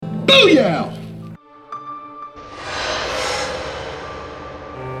Booyah!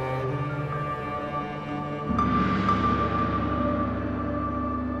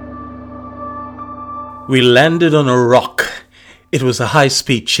 We landed on a rock. It was a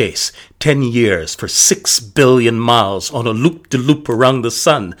high-speed chase, 10 years for 6 billion miles on a loop-de-loop around the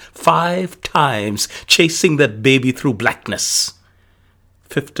sun, 5 times, chasing that baby through blackness.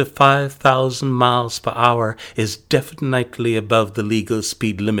 55,000 miles per hour is definitely above the legal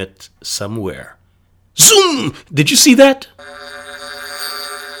speed limit somewhere. Zoom! Did you see that?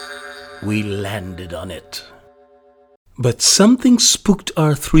 We landed on it. But something spooked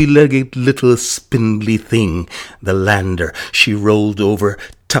our 3-legged little spindly thing, the lander. She rolled over,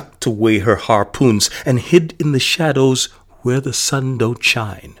 tucked away her harpoons, and hid in the shadows where the sun don't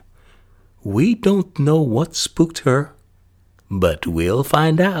shine. We don't know what spooked her, but we'll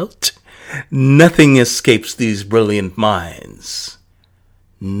find out. Nothing escapes these brilliant minds.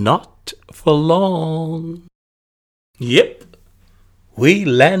 Not for long. Yep, we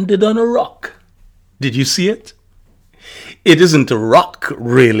landed on a rock. Did you see it? It isn't a rock,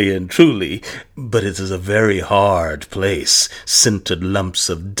 really and truly, but it is a very hard place. Sintered lumps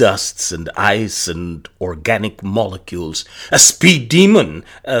of dusts and ice and organic molecules. A speed demon,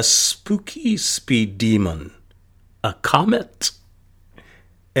 a spooky speed demon. A comet.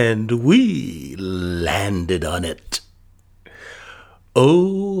 And we landed on it.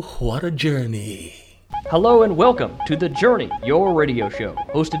 Oh, what a journey. Hello and welcome to The Journey, your radio show,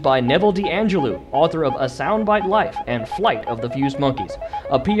 hosted by Neville DeAngelou, author of A Soundbite Life and Flight of the Fused Monkeys,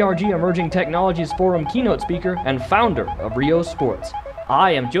 a PRG Emerging Technologies Forum keynote speaker and founder of Rio Sports.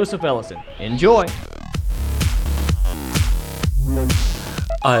 I am Joseph Ellison. Enjoy!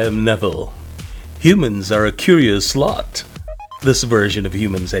 I am Neville. Humans are a curious lot. This version of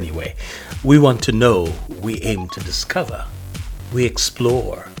humans, anyway. We want to know, we aim to discover, we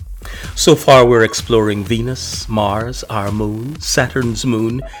explore. So far we're exploring Venus, Mars, our moon, Saturn's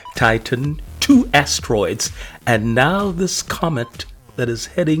moon, Titan, 2 asteroids, and now this comet that is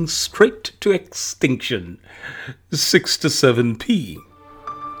heading straight to extinction, 6 to 7p.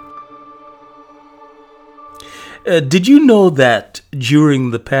 Did you know that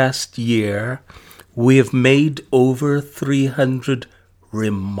during the past year we have made over 300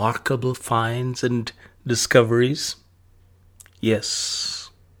 remarkable finds and discoveries? Yes.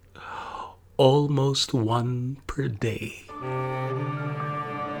 Almost 1 per day.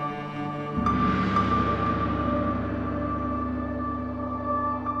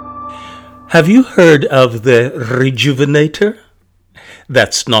 Have you heard of the rejuvenator?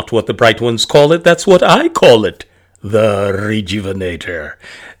 That's not what the bright ones call it, that's what I call it, the rejuvenator.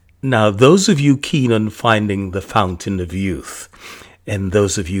 Now, those of you keen on finding the fountain of youth, and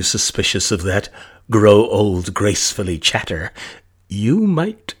those of you suspicious of that grow old gracefully chatter, you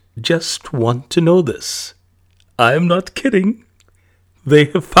might just want to know this. I'm not kidding. They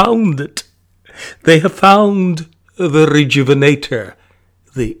have found it. They have found the rejuvenator,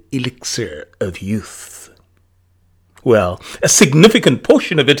 the elixir of youth. Well, a significant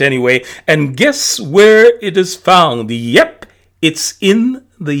portion of it anyway, and guess where it is found? Yep, it's in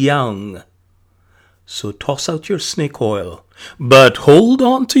the young. So toss out your snake oil, but hold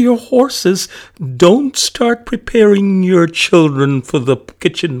on to your horses. Don't start preparing your children for the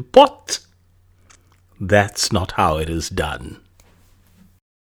kitchen pot. That's not how it is done.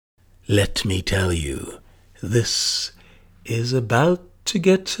 Let me tell you, this is about to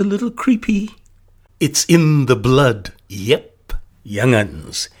get a little creepy. It's in the blood. Yep,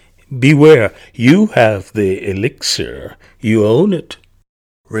 young'uns, beware. You have the elixir. You own it.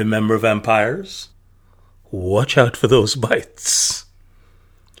 Remember vampires? Watch out for those bites.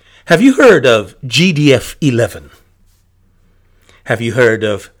 Have you heard of GDF-11? Have you heard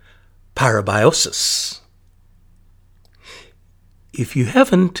of parabiosis? If you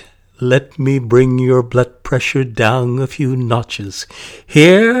haven't, let me bring your blood pressure down a few notches.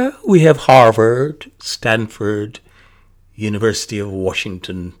 Here we have Harvard, Stanford, University of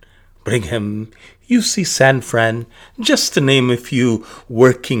Washington, Brigham, UC San Fran, just to name a few,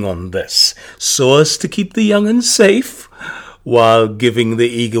 working on this, so as to keep the young and safe, while giving the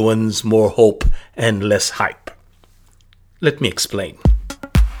eager ones more hope and less hype. Let me explain.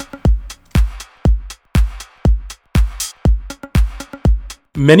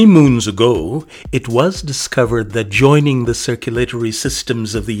 Many moons ago, it was discovered that joining the circulatory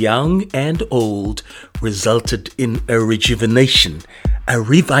systems of the young and old resulted in a rejuvenation, a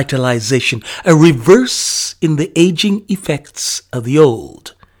revitalization, a reverse in the aging effects of the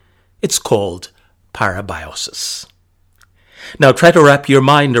old. It's called parabiosis. Now try to wrap your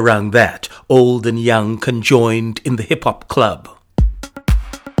mind around that, old and young conjoined in the hip-hop club.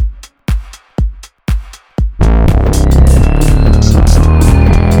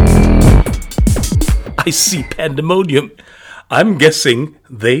 see pandemonium. I'm guessing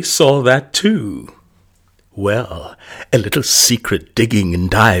they saw that too. Well, a little secret digging and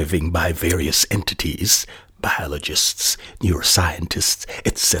diving by various entities, biologists, neuroscientists,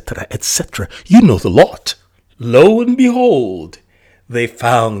 etc. You know the lot. Lo and behold, they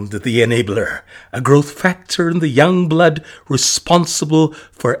found the enabler, a growth factor in the young blood responsible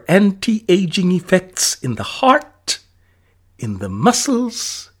for anti-aging effects in the heart, in the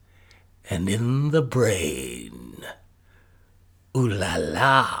muscles, and in the brain. Ooh la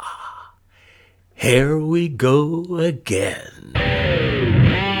la! Here we go again.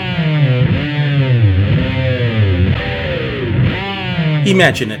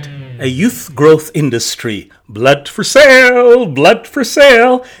 Imagine it. A youth growth industry. Blood for sale,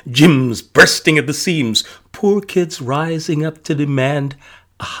 gyms bursting at the seams, poor kids rising up to demand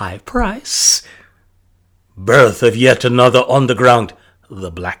a high price. Birth of yet another on the ground,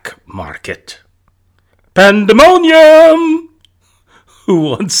 the black market. Pandemonium! Who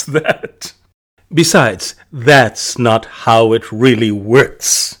wants that? Besides, that's not how it really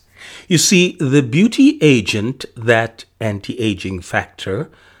works. You see, the beauty agent, that anti-aging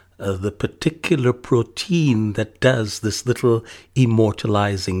factor, the particular protein that does this little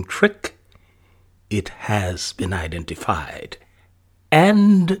immortalizing trick, it has been identified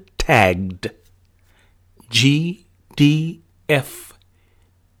and tagged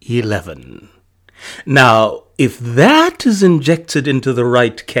GDF11. Now, if that is injected into the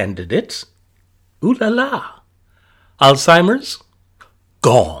right candidate, ooh la la, Alzheimer's?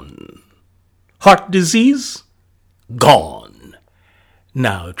 Gone. Heart disease? Gone.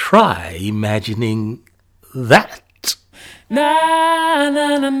 Now try imagining that. Na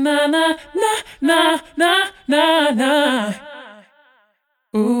na na na na na na na na.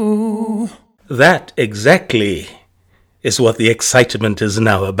 Ooh. That exactly is what the excitement is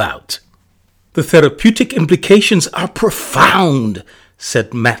now about. The therapeutic implications are profound,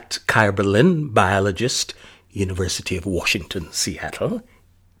 said Matt Kyberlin, biologist, University of Washington, Seattle,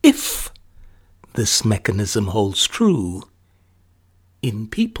 if this mechanism holds true in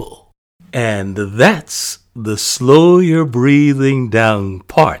people. And that's the slow your breathing down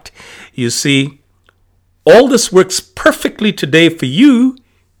part. You see, all this works perfectly today for you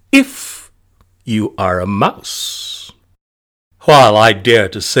if you are a mouse. While I dare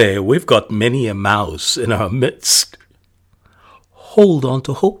to say we've got many a mouse in our midst. Hold on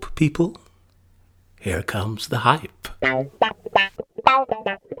to hope, people. Here comes the hype.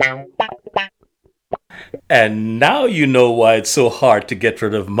 And now you know why it's so hard to get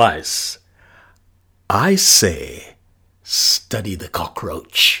rid of mice. I say, study the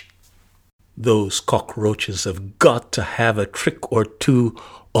cockroach. Those cockroaches have got to have a trick or two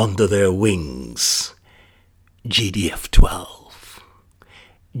under their wings. GDF12,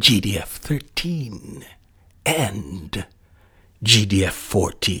 GDF13, and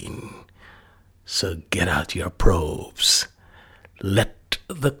GDF14. So get out your probes. Let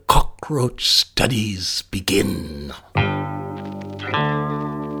the cockroach studies begin.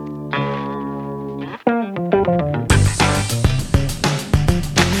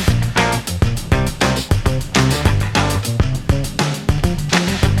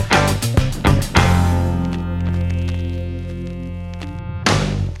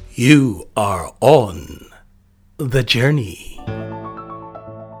 You are on the journey.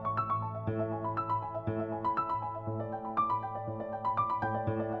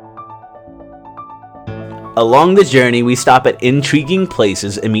 Along the journey, we stop at intriguing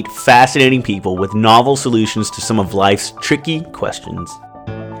places and meet fascinating people with novel solutions to some of life's tricky questions.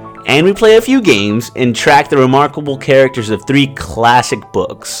 And we play a few games and track the remarkable characters of 3 classic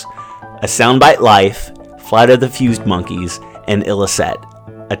books: A Soundbite Life, Flight of the Fused Monkeys, and ILICET,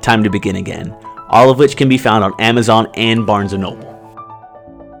 A Time to Begin Again, all of which can be found on Amazon and Barnes & Noble.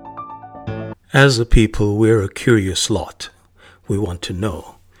 As a people, we're a curious lot. We want to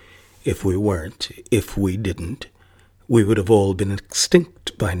know. If we weren't, if we didn't, we would have all been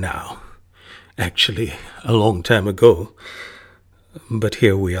extinct by now. Actually, a long time ago. But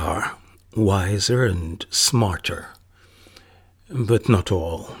here we are, wiser and smarter. But not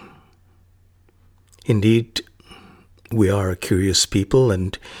all. Indeed, we are a curious people,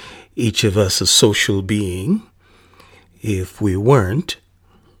 and each of us a social being. If we weren't,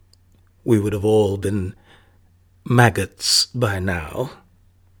 we would have all been maggots by now.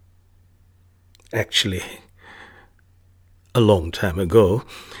 Actually, a long time ago.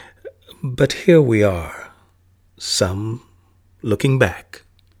 But here we are, some looking back,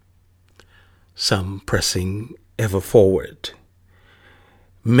 some pressing ever forward,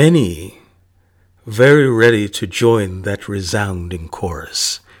 many very ready to join that resounding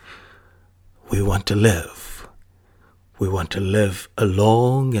chorus. We want to live. We want to live a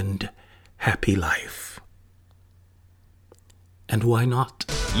long and happy life. And why not?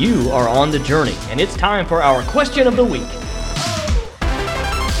 You are on the journey, and it's time for our question of the week.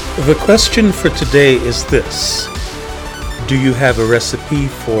 The question for today is this. Do you have a recipe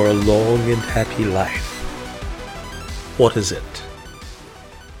for a long and happy life? What is it?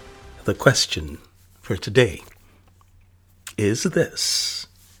 The question for today is this.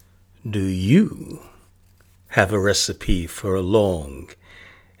 Do you have a recipe for a long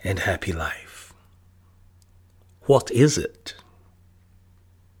and happy life? What is it?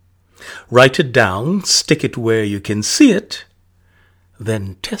 Write it down, stick it where you can see it,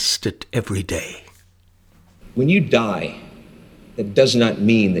 then test it every day. When you die, that does not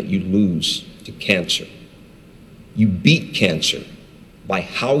mean that you lose to cancer. You beat cancer by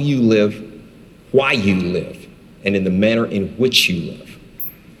how you live, why you live, and in the manner in which you live.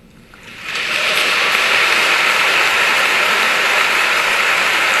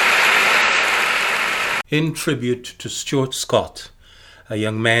 In tribute to Stuart Scott, a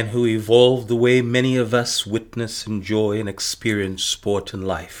young man who evolved the way many of us witness, enjoy, and experience sport and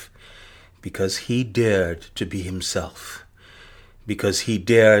life, because he dared to be himself, because he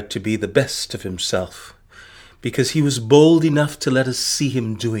dared to be the best of himself, because he was bold enough to let us see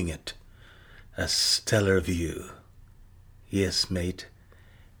him doing it. A stellar view. Yes, mate,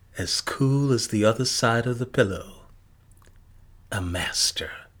 as cool as the other side of the pillow. A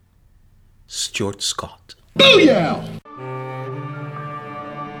master. Stuart Scott. Booyah!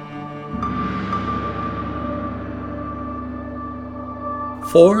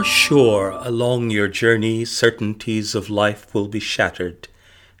 For sure, along your journey, certainties of life will be shattered.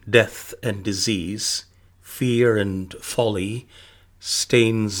 Death and disease, fear and folly,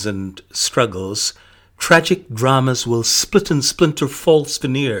 stains and struggles, tragic dramas will split and splinter false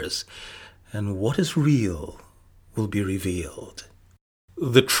veneers, and what is real will be revealed.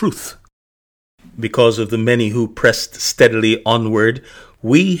 The truth. Because of the many who pressed steadily onward,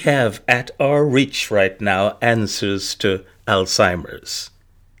 we have at our reach right now answers to Alzheimer's.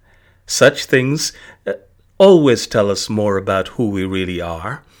 Such things always tell us more about who we really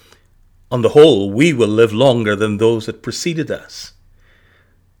are. On the whole, we will live longer than those that preceded us.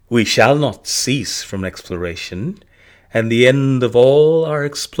 We shall not cease from exploration, and the end of all our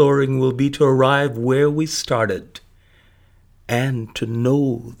exploring will be to arrive where we started, and to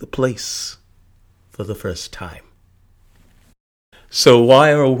know the place for the first time. So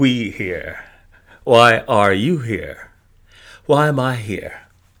why are we here? Why are you here? Why am I here?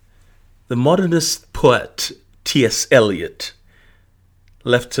 The modernist poet T.S. Elliot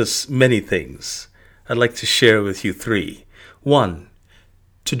left us many things. I'd like to share with you 3. 1,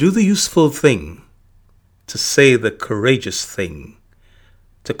 to do the useful thing, to say the courageous thing,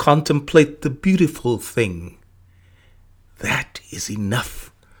 to contemplate the beautiful thing. That is enough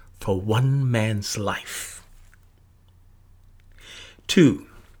for one man's life. 2,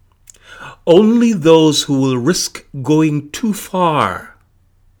 only those who will risk going too far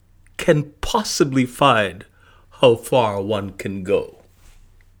can possibly find how far one can go.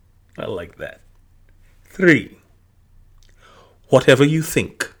 I like that. 3, whatever you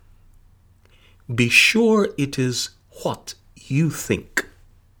think, be sure it is what you think.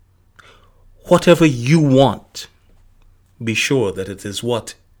 Whatever you want, be sure that it is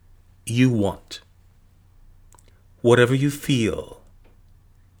what you want. Whatever you feel,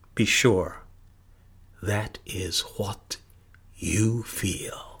 be sure that is what you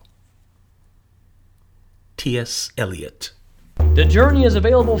feel. T.S. Elliot. The Journey is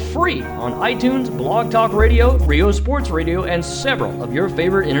available free on iTunes, Blog Talk Radio, Rio Sports Radio, and several of your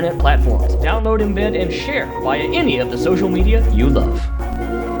favorite internet platforms. Download, embed, and share via any of the social media you love.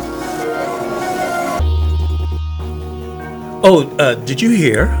 Did you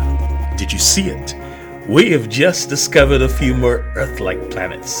hear? Did you see it? We have just discovered a few more Earth-like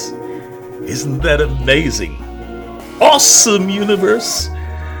planets. Isn't that amazing? Awesome, universe!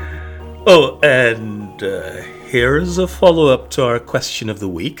 Oh, and here is a follow-up to our question of the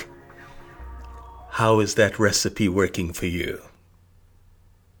week. How is that recipe working for you?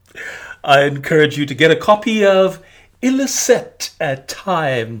 I encourage you to get a copy of ILICET, A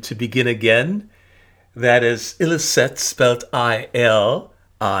Time to Begin Again. That is ILICET, spelled I-L-I-C-E-T.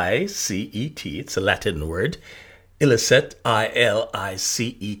 It's a Latin word. ILICET,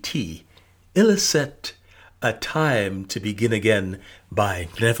 I-L-I-C-E-T. ILICET, A Time to Begin Again by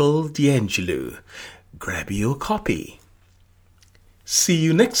Neville DeAngelou. Grab you a copy. See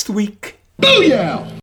you next week. Booyah!